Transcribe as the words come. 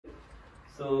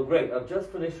So great, I've just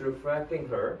finished refracting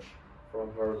her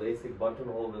from her LASIK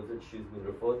buttonhole visit. She's been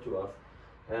referred to us.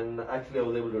 And actually I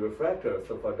was able to refract her.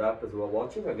 So for doctors who are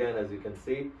watching, again, as you can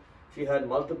see, she had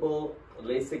multiple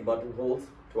LASIK buttonholes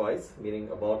twice, meaning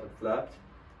aborted flaps.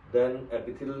 Then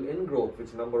epithelial ingrowth,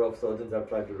 which a number of surgeons have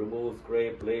tried to remove,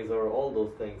 scrape, laser, all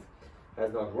those things,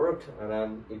 has not worked.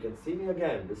 And you can see me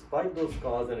again, despite those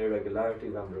scars and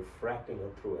irregularities, I'm refracting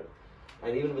her through it.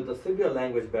 And even with a severe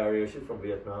language barrier, she's from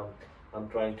Vietnam, I'm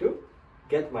trying to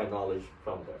get my knowledge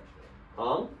from there.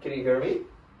 Can you hear me?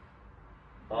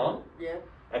 Yeah.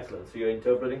 Excellent. So you're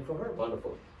interpreting for her?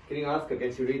 Wonderful. Can you ask her,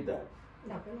 can she read that?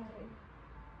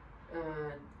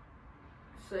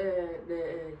 C, D, E,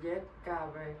 Z, K,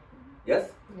 V.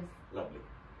 Yes? Yes. Lovely.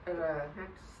 R, H,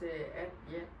 C, S,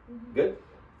 Z. Good?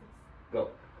 Go.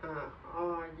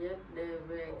 O, Z, D,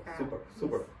 V, K. Super,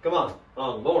 super. Come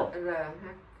on, more. R,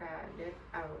 H, K, Z,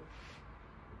 O.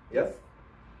 Yes?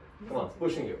 Come on,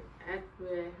 pushing you. S, V,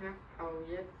 H, O,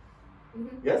 Z.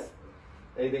 Yes?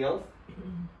 Anything else?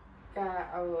 K,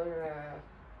 O, R,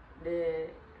 D,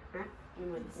 H,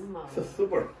 M.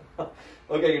 Super.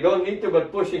 Okay, you don't need to,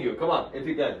 but pushing you. Come on, if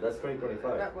you can. That's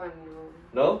 2025. That one,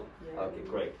 no. No? Yeah. Okay,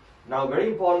 great. Now, very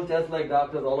important test, like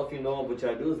doctors, all of you know, which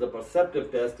I do, is the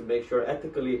perceptive test to make sure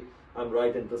ethically I'm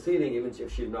right in proceeding, even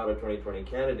if she's not a 2020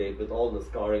 candidate with all the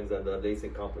scarrings and the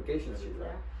LASIK complications she's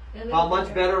had. How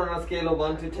much better on a scale of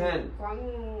 1 to 10? Khoảng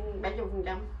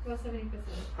 70%. 70%.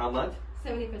 How much?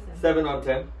 70%. 7 on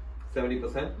 10?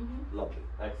 70%? Lovely.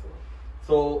 Excellent.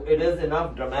 So it is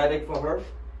enough dramatic for her?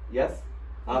 Yes?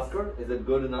 Ask her, is it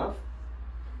good enough?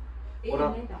 Ý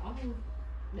là thấy rõ hơn.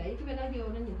 Để cái bên đó vô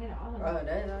nó nhìn thấy rõ hơn.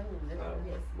 Đấy đó, nhìn thấy rõ.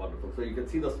 Yes. Wonderful. So you can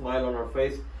see the smile on her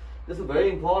face. This is very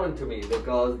important to me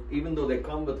because even though they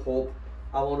come with hope,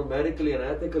 I want to medically and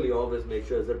ethically always make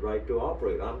sure is it right to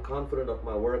operate. I'm confident of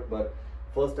my work, but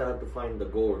first I have to find the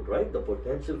gold, right? The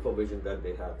potential for vision that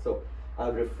they have. So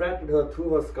I've refracted her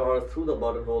through her scars, through the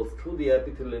buttonholes, through the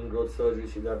epithelial ingrowth surgery.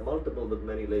 She's had multiple with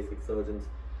many LASIK surgeons,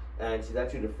 and she's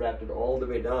actually refracted all the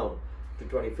way down to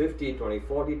 2050,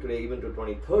 2040, today even to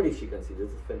 2030 she can see. This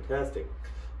is fantastic.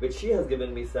 Which she has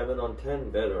given me 7 on 10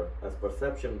 better as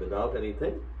perception without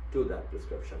anything to that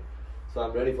prescription. So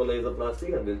I'm ready for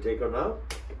LaZrPlastique and we'll take her now.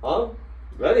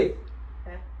 Ready?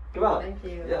 Okay. Come on. Thank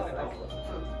you. Yes,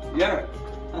 excellent. Yeah.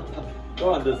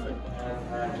 Go on this way. I've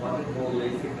had multiple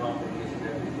LASIK complication,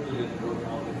 epithelial ingrowth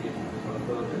complications with her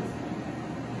surgeons.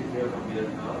 She's here from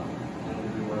Vietnam and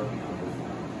we'll be working on this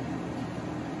now.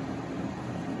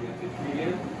 The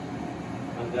epithelium,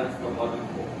 and that's the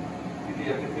buttonhole. See, the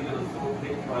epithelium is so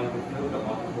thick trying to fill the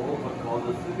buttonhole, but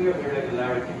causes severe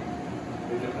irregularity,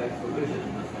 which affects the vision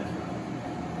in the center.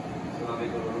 So now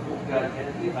we're going to remove that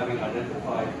gently, having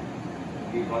identified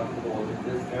the buttonhole in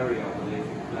this area of the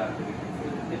LASIK flap. So you can see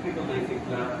the typical LASIK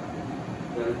flap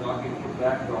that is not being put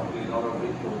back properly, a lot of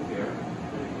wrinkles here,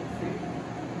 as you can see.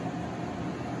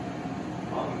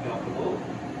 Uncomfortable.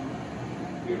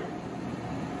 Here.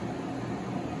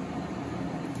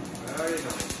 Very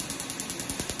nice.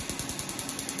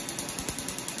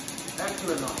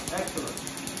 Excellent now, excellent.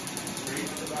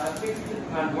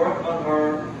 And work on her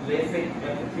LASIK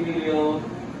epithelial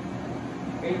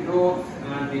ingrowth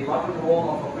and the buttonhole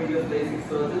of her previous LASIK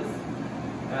surgeons.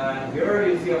 And here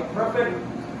you see a perfect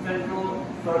central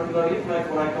circular reflex,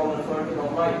 what I call the circle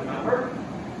of light, remember?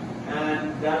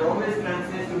 And that always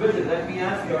translates to vision. Let me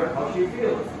ask her how she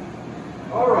feels.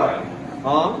 Alright.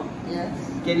 Yes.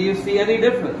 Can you see any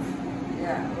difference?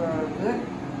 Yeah, good.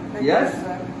 Thank Yes?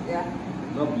 you, yeah.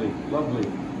 Lovely, lovely.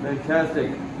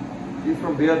 Fantastic. She's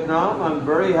from Vietnam. I'm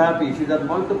very happy. She's had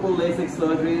multiple LASIK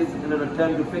surgeries in an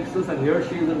attempt to fix this, and here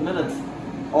she is in minutes,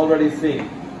 already seeing.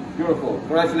 Beautiful.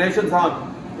 Congratulations, hon.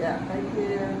 Yeah, thank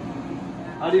you.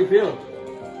 How do you feel?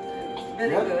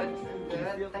 Very Yes? good.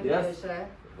 Good. Thank Yes? you, sir.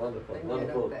 Wonderful, Thank you,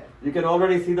 wonderful. doctor. You can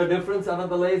already see the difference under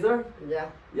the laser? Yeah.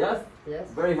 Yes? Yes.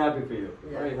 Very happy for you.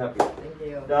 Yeah. Very happy. Thank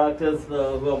you. Doctors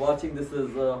who are watching, this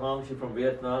is Hong. She's from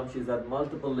Vietnam. She's had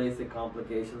multiple LASIK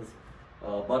complications,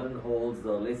 buttonholes,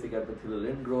 LASIK epithelial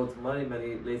ingrowths. Many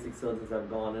LASIK surgeons have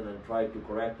gone in and tried to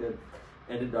correct it.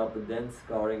 Ended up with dense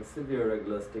scarring, severe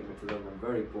irregular astigmatism, and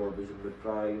very poor vision. We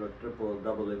try, triple,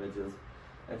 double images,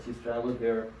 and she's traveled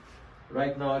here.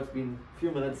 Right now, it's been a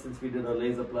few minutes since we did her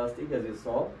LaZrPlastique, as you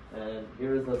saw, and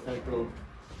here is her central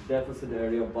deficit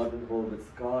area, buttonhole with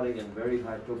scarring and very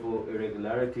high topo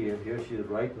irregularity, and here she is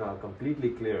right now, completely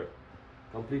clear,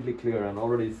 and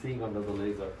already seeing under the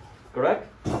laser. Correct?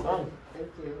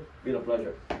 Thank you. Been a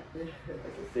pleasure. Yeah.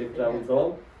 Safe travels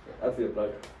home. That's your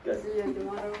pleasure. Yes. See you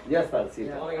tomorrow. Yes, I'll see you.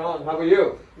 Yeah. Morning on. How are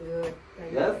you? Good.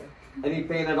 Thank Yes? you. Any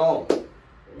pain at all?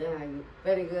 Yeah,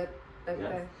 very good. Thank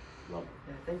Yes. you. Lovely.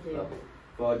 Yeah, thank you. Lovely.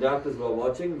 For doctors who are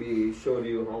watching, we showed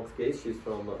you Hong's case. She's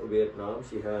from Vietnam.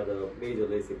 She had a major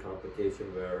LASIK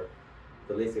complication where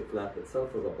the LASIK flap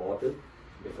itself was aborted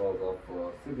because of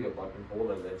severe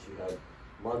buttonhole, and then she had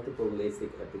multiple LASIK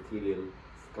epithelial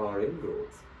scar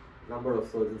ingrowths. Number of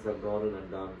surgeons have gone in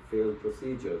and done failed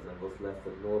procedures and was left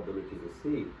with no ability to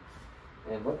see.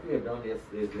 And what we have done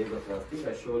yesterday is LaZrPlastique.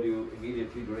 I showed you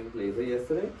immediately during laser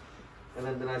yesterday, and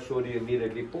then I showed you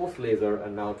immediately post laser,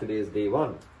 and now today is day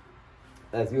 1.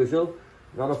 As usual,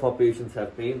 none of our patients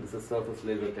have pain. This is surface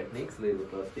laser techniques,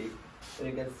 LaZrPlastique. And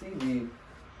you can see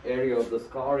the area of the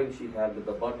scarring she had with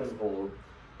the buttonhole,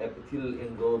 epithelial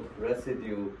ingrowth,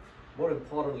 residue. More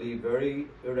importantly, very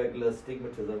irregular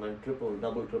astigmatism and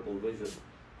double triple vision.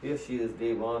 Here she is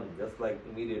day 1, just like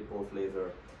immediate post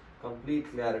laser.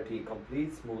 Complete clarity,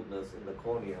 complete smoothness in the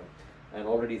cornea, and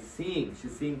already seeing,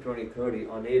 she's seeing 20/30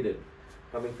 unaided,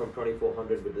 coming from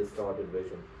 2400 with distorted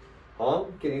vision.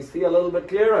 Hong, can you see a little bit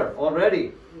clearer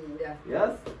already? Yeah.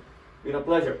 Yes? Been a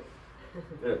pleasure.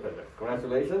 Been a pleasure.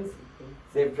 Congratulations.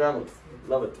 Safe travels.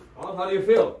 Love it. Hong, how do you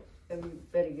feel?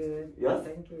 Very good. Yes?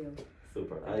 Thank you.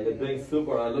 Super. You're doing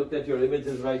super. I looked at your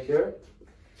images right here.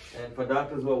 And for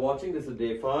doctors who are watching, this is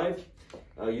day 5.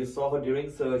 You saw her during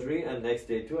surgery, and next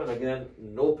day 2, and again,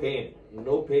 no pain.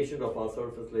 No patient of our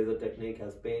surface laser technique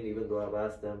has pain, even though I've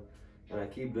asked them, and I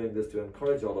keep doing this to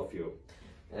encourage all of you.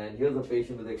 And here's a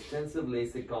patient with extensive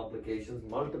LASIK complications,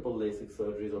 multiple LASIK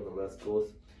surgeries on the West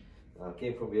Coast.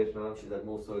 Came from Vietnam. She's had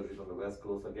more surgeries on the West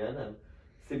Coast again, and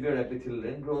severe epithelial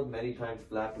ingrowth, many times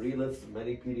flap relifts,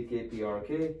 many PDK,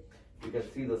 PRK. You can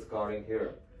see the scarring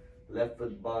here. Left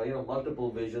with multiple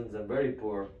visions and very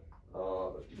poor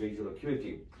visual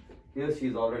acuity. Here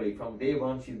she's already, from day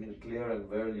 1, she's been clear and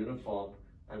very uniform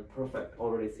and perfect,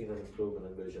 already seen an improvement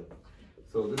in vision.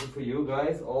 So this is for you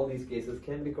guys. All these cases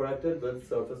can be corrected with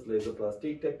surface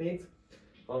LaZrPlastique techniques.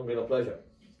 It's been a pleasure.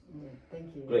 Yeah,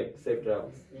 thank you. Great, safe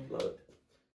travels. Yeah. Love it.